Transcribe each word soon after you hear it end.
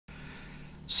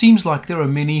Seems like there are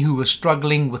many who are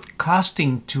struggling with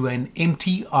casting to an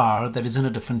MTR that is in a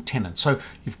different tenant. So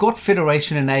you've got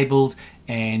Federation enabled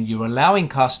and you're allowing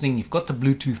casting, you've got the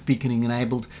Bluetooth beaconing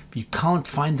enabled, but you can't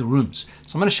find the rooms.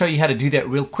 So I'm going to show you how to do that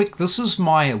real quick. This is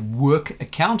my work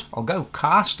account. I'll go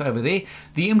cast over there.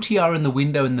 The MTR in the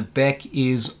window in the back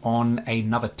is on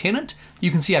another tenant. You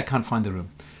can see I can't find the room.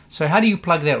 So how do you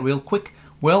plug that real quick?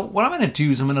 Well, what I'm going to do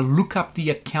is I'm going to look up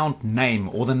the account name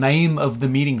or the name of the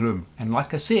meeting room. And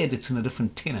like I said, it's in a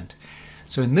different tenant.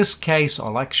 So in this case, I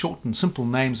like short and simple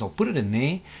names. I'll put it in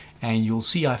there and you'll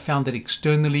see I found it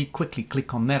externally. Quickly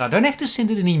click on that. I don't have to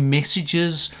send it any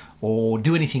messages or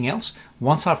do anything else.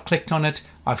 Once I've clicked on it,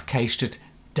 I've cached it,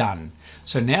 done.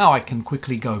 So now I can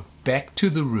quickly go back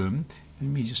to the room. Let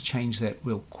me just change that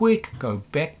real quick. Go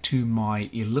back to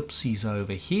my ellipses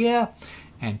over here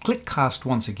and click cast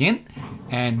once again,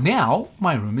 and now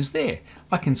my room is there.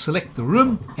 I can select the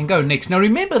room and go next. Now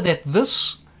remember that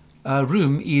this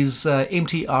room is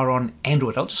MTR on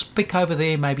Android. I'll just pick over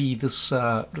there maybe this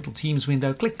little Teams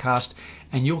window, click cast,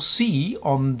 and you'll see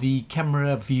on the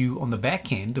camera view on the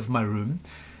back end of my room,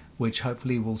 which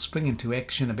hopefully will spring into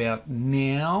action about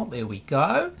now. There we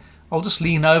go. I'll just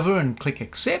lean over and click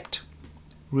accept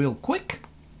real quick.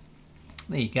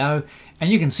 There you go.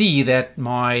 And you can see that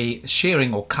my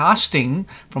sharing or casting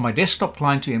from my desktop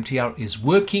client to MTR is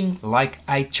working like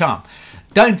a charm.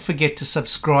 Don't forget to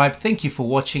subscribe. Thank you for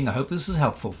watching. I hope this is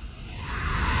helpful.